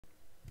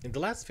In the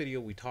last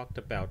video, we talked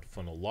about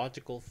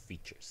phonological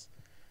features.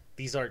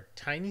 These are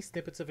tiny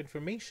snippets of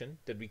information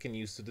that we can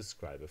use to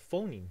describe a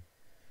phoneme.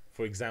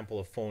 For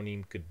example, a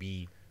phoneme could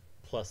be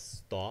plus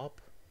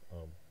stop,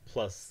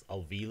 plus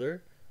alveolar,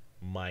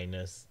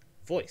 minus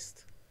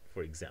voiced,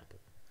 for example.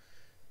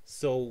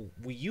 So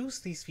we use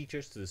these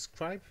features to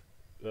describe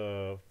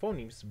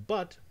phonemes,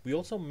 but we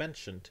also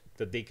mentioned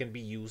that they can be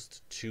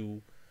used to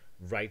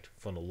write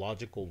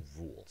phonological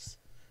rules,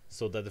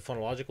 so that the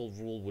phonological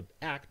rule would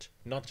act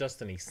not just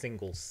on a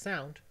single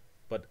sound,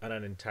 but on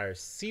an entire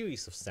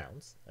series of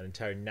sounds, an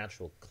entire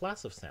natural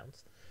class of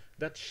sounds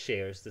that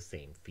shares the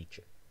same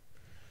feature.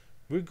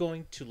 We're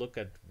going to look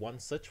at one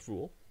such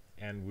rule,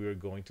 and we're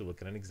going to look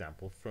at an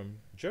example from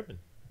German.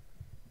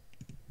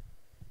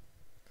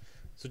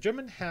 So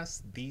German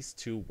has these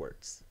two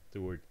words,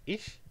 the word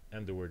ich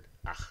and the word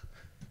ach.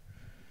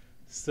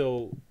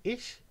 So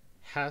ich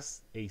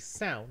has a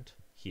sound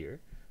here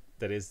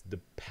that is the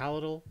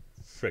palatal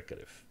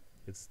fricative.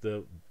 It's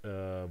the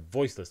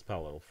voiceless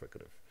palatal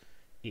fricative,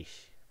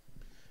 ich.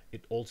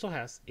 It also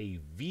has a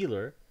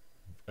velar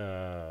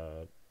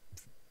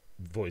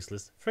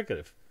voiceless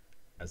fricative,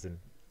 as in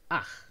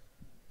ach,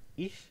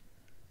 ich,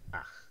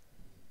 ach.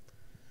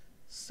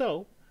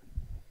 So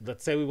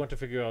let's say we want to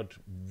figure out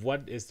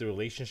what is the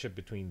relationship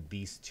between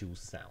these two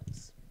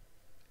sounds.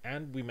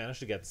 And we managed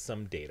to get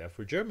some data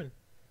for German.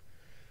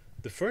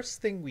 The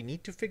first thing we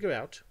need to figure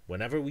out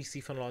whenever we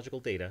see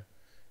phonological data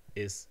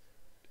is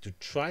to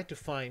try to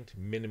find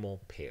minimal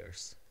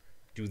pairs.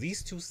 Do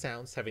these two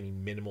sounds have any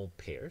minimal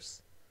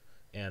pairs?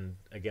 And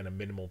again, a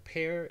minimal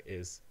pair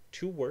is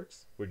two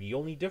words where the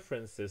only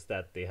difference is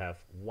that they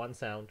have one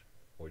sound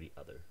or the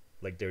other.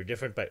 Like they're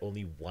different by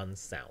only one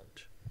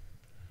sound.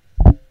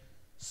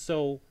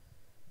 So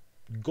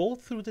go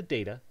through the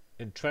data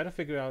and try to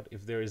figure out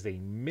if there is a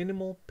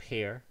minimal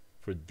pair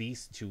for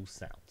these two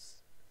sounds.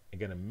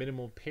 Again, a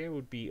minimal pair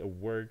would be a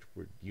word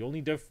where the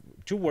only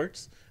two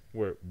words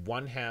where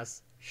one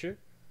has sh,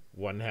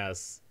 one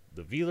has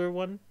the velar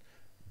one,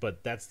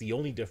 but that's the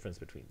only difference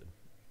between them.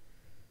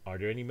 Are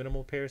there any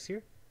minimal pairs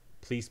here?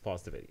 Please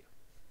pause the video.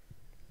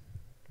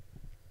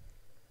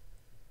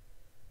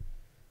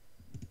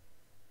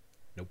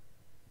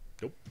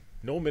 Nope,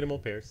 no minimal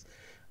pairs.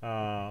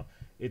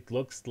 It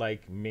looks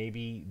like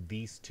maybe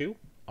these two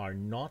are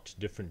not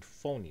different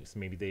phonemes.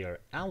 Maybe they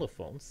are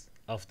allophones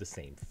of the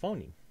same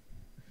phoneme.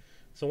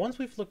 So once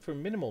we've looked for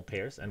minimal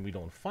pairs and we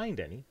don't find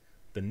any,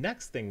 the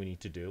next thing we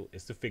need to do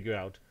is to figure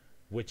out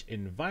which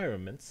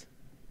environments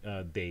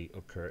they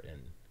occur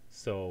in.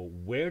 So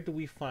where do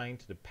we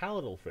find the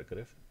palatal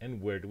fricative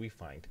and where do we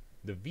find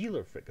the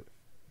velar fricative?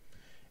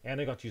 And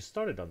I got you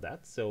started on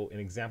that. So in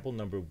example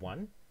number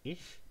 1,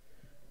 ich,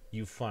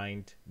 you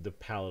find the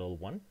palatal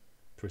one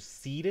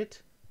preceded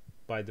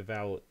by the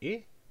vowel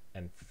I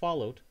and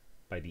followed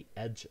by the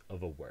edge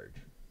of a word,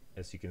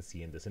 as you can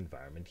see in this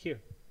environment here.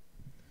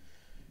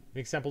 In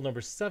example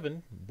number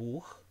 7,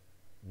 Buch,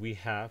 we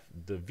have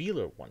the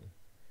velar one.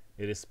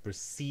 It is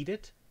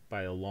preceded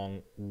by a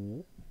long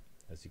U,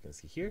 as you can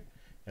see here,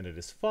 and it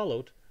is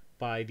followed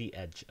by the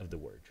edge of the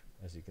word,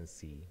 as you can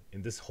see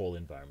in this whole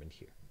environment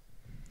here.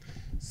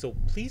 So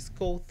please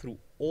go through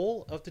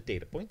all of the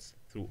data points,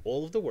 through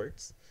all of the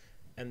words,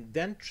 and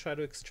then try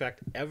to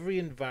extract every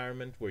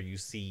environment where you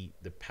see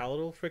the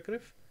palatal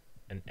fricative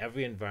and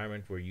every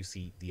environment where you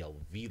see the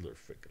alveolar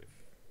fricative,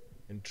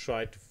 and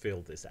try to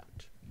fill this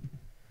out.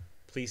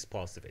 Please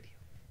pause the video.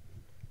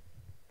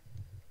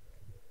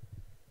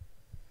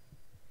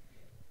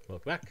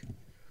 Welcome back.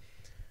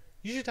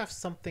 You should have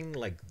something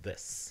like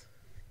this.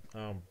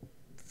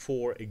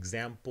 For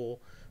example,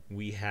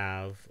 we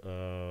have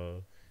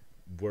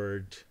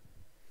word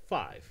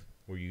 5,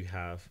 where you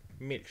have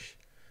Milch,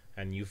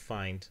 and you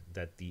find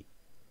that the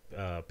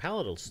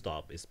palatal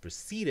stop is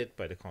preceded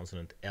by the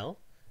consonant L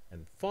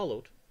and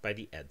followed by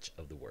the edge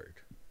of the word.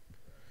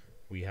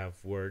 We have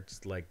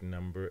words like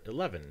number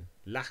 11,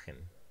 Lachen,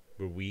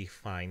 where we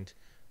find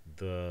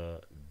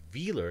the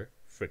velar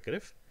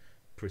fricative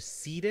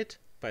preceded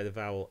by the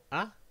vowel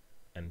A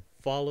and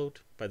followed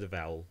by the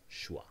vowel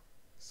schwa.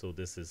 So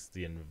this is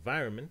the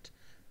environment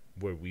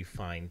where we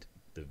find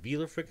the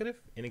velar fricative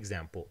in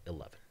example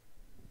 11.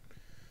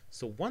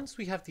 So once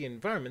we have the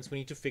environments, we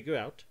need to figure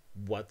out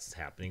what's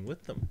happening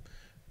with them.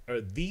 Are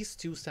these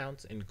two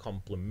sounds in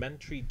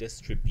complementary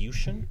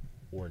distribution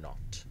or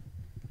not?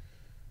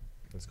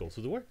 Let's go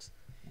through the words.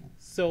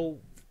 So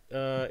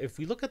if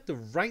we look at the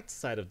right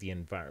side of the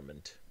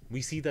environment,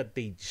 we see that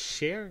they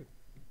share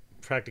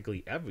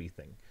practically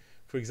everything.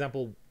 For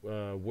example,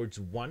 words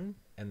 1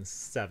 and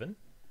 7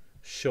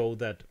 show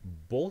that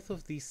both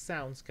of these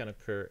sounds can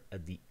occur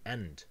at the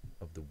end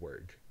of the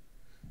word.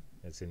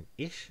 It's in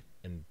ich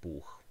and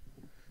Buch.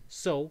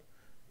 So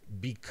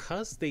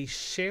because they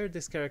share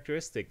this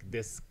characteristic,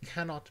 this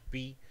cannot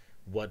be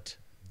what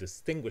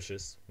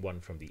distinguishes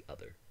one from the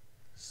other.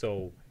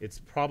 So it's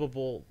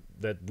probable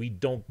that we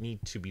don't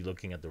need to be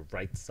looking at the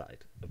right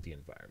side of the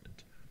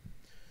environment.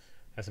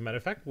 As a matter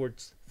of fact,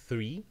 words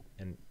 3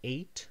 and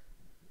 8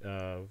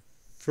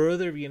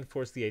 further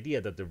reinforce the idea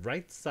that the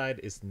right side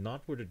is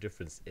not where the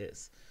difference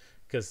is,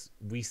 because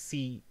we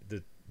see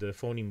the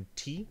phoneme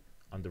T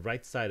on the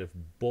right side of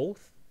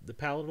both the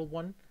palatal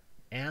one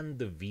and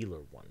the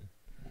velar one,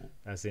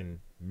 as in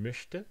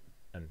möchte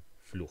and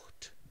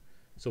Flucht.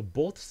 So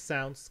both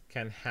sounds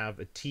can have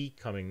a T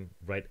coming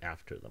right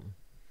after them.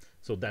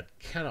 So that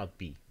cannot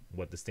be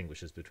what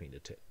distinguishes between the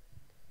two.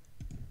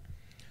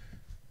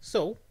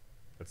 So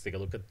let's take a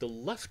look at the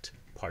left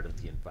part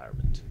of the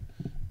environment.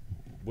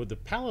 With the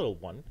palatal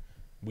one,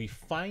 we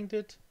find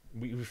that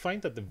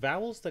the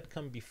vowels that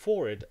come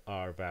before it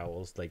are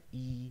vowels like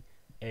I,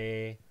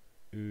 E,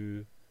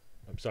 U,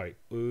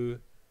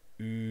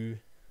 U,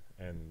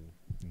 and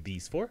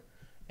these four.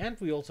 And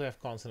we also have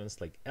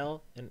consonants like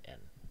L and N.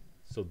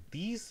 So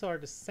these are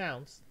the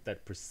sounds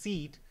that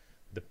precede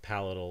the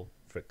palatal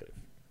fricative.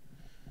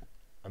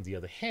 On the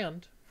other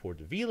hand, for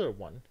the velar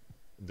one,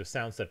 the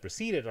sounds that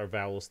precede it are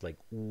vowels like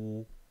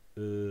U,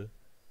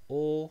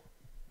 O,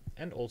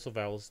 and also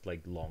vowels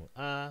like long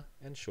A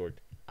and short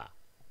A.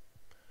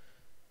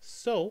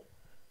 So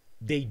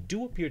they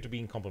do appear to be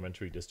in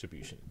complementary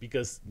distribution,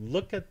 because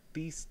look at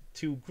these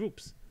two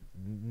groups.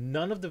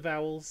 None of the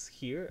vowels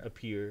here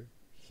appear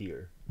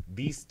here.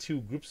 These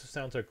two groups of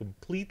sounds are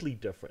completely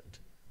different.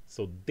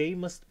 So they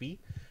must be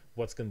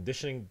what's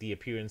conditioning the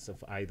appearance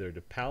of either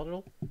the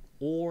palatal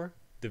or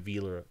the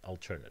velar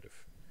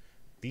alternative.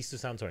 These two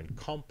sounds are in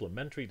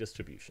complementary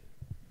distribution.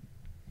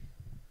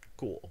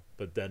 Cool,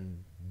 but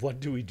then what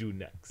do we do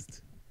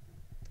next?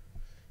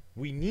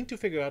 We need to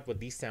figure out what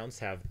these sounds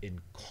have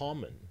in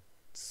common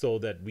so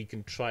that we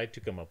can try to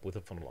come up with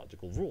a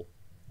phonological rule.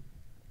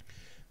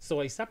 So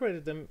I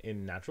separated them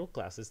in natural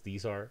classes.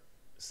 These are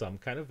some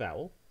kind of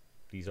vowel,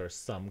 these are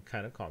some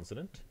kind of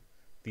consonant,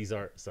 these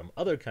are some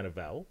other kind of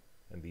vowel,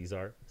 and these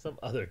are some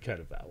other kind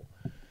of vowel.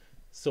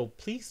 So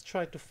please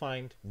try to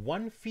find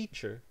one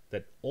feature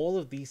that all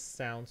of these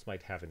sounds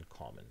might have in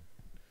common.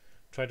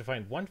 Try to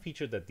find one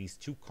feature that these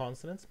two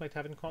consonants might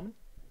have in common.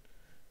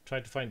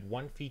 Try to find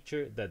one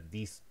feature that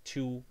these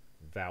three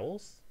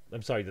vowels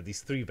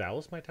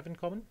might have in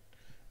common.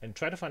 And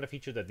try to find a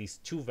feature that these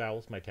two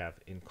vowels might have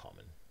in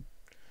common.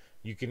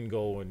 You can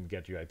go and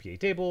get your IPA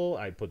table.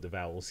 I put the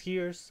vowels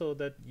here so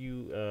that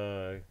you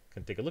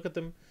can take a look at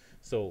them.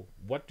 So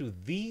what do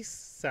these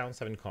sounds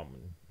have in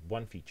common?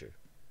 One feature.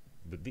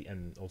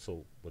 And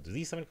also, what do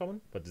these have in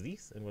common? What do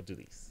these? And what do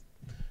these?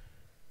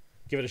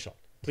 Give it a shot.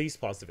 Please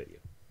pause the video.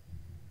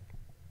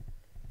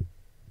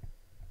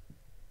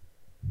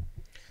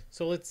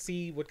 So let's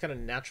see what kind of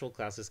natural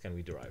classes can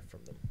we derive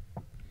from them.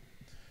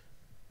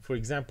 For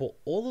example,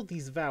 all of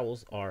these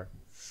vowels are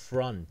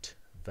front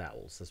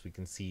vowels. As we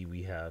can see,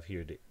 we have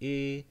here the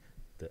E,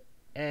 the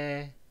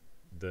E,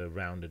 the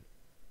rounded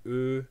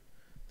Ö,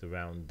 the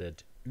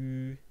rounded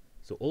U.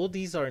 So all of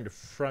these are in the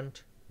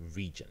front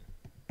region.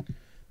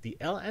 The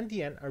L and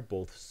the N are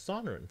both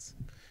sonorants.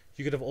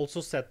 You could have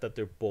also said that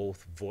they're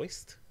both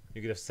voiced.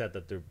 You could have said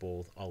that they're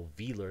both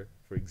alveolar,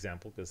 for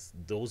example, because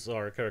those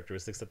are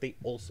characteristics that they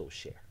also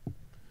share.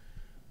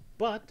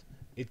 But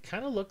it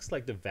kind of looks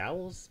like the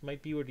vowels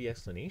might be where the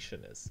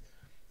explanation is.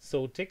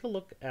 So take a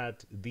look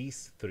at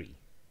these three.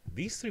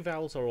 These three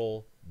vowels are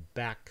all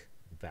back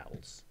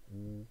vowels.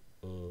 U,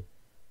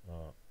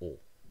 O.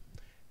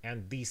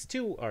 And these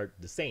two are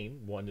the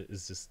same. One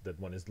is just that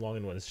one is long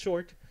and one is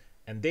short.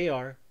 And they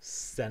are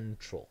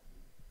central.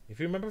 If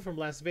you remember from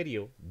last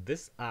video,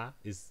 this A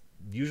is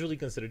usually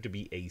considered to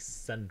be a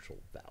central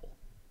vowel.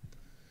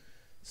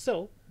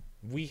 So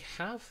we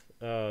have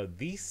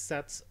these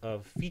sets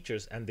of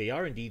features, and they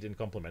are indeed in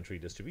complementary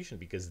distribution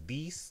because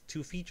these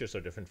two features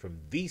are different from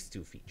these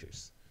two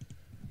features.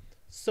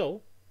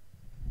 So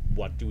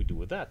what do we do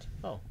with that?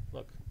 Oh,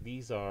 look,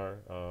 these are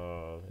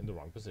in the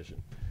wrong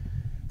position.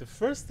 The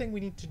first thing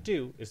we need to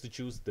do is to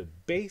choose the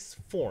base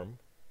form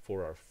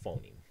for our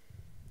phoneme.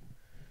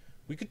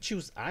 We could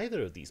choose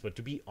either of these, but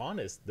to be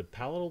honest, the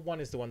palatal one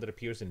is the one that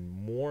appears in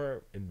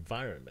more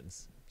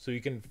environments. So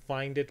you can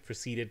find it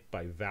preceded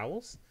by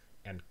vowels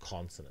and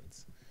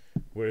consonants,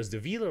 whereas the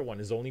velar one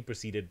is only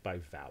preceded by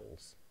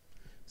vowels.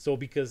 So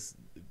because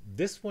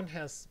this one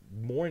has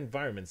more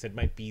environments, it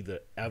might be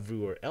the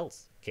everywhere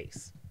else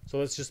case. So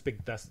let's just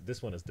pick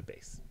this one as the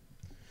base.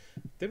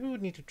 Then we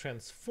would need to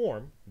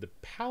transform the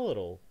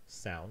palatal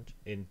sound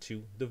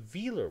into the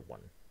velar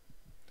one.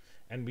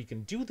 And we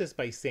can do this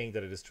by saying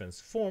that it is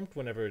transformed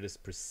whenever it is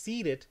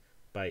preceded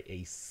by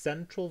a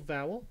central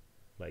vowel,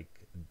 like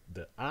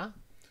the A,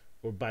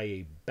 or by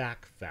a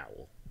back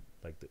vowel,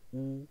 like the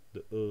U,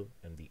 the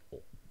and the O.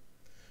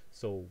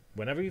 So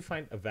whenever you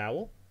find a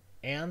vowel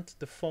and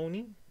the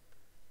phoneme,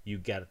 you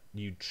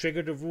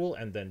trigger the rule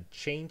and then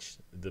change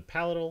the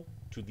palatal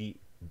to the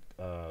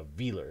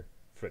velar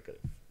fricative.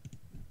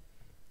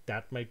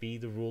 That might be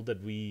the rule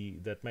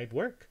that might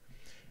work.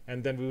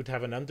 And then we would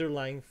have an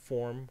underlying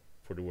form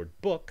for the word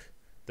book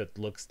that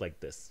looks like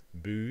this: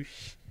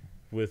 Buch,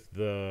 with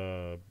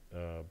the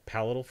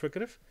palatal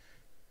fricative,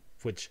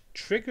 which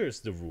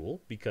triggers the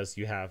rule because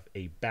you have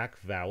a back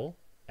vowel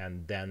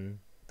and then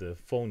the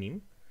phoneme,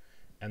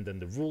 and then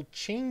the rule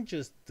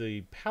changes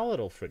the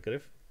palatal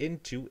fricative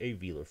into a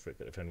velar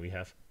fricative, and we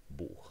have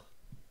Buch.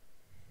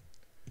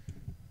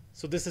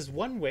 So this is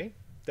one way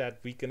that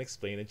we can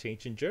explain a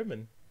change in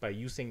German by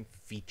using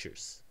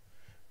features.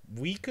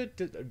 We could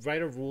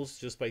write our rules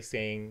just by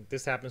saying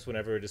this happens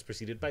whenever it is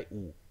preceded by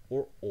U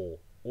or O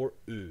or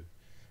Ö.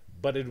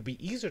 But it would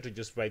be easier to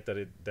just write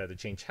that the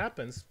change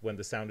happens when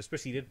the sound is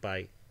preceded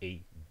by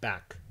a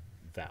back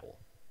vowel.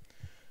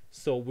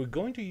 So we're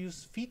going to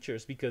use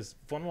features because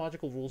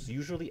phonological rules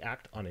usually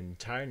act on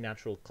entire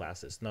natural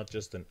classes, not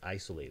just on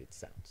isolated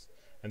sounds.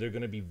 And they're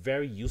going to be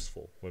very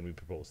useful when we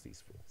propose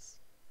these rules.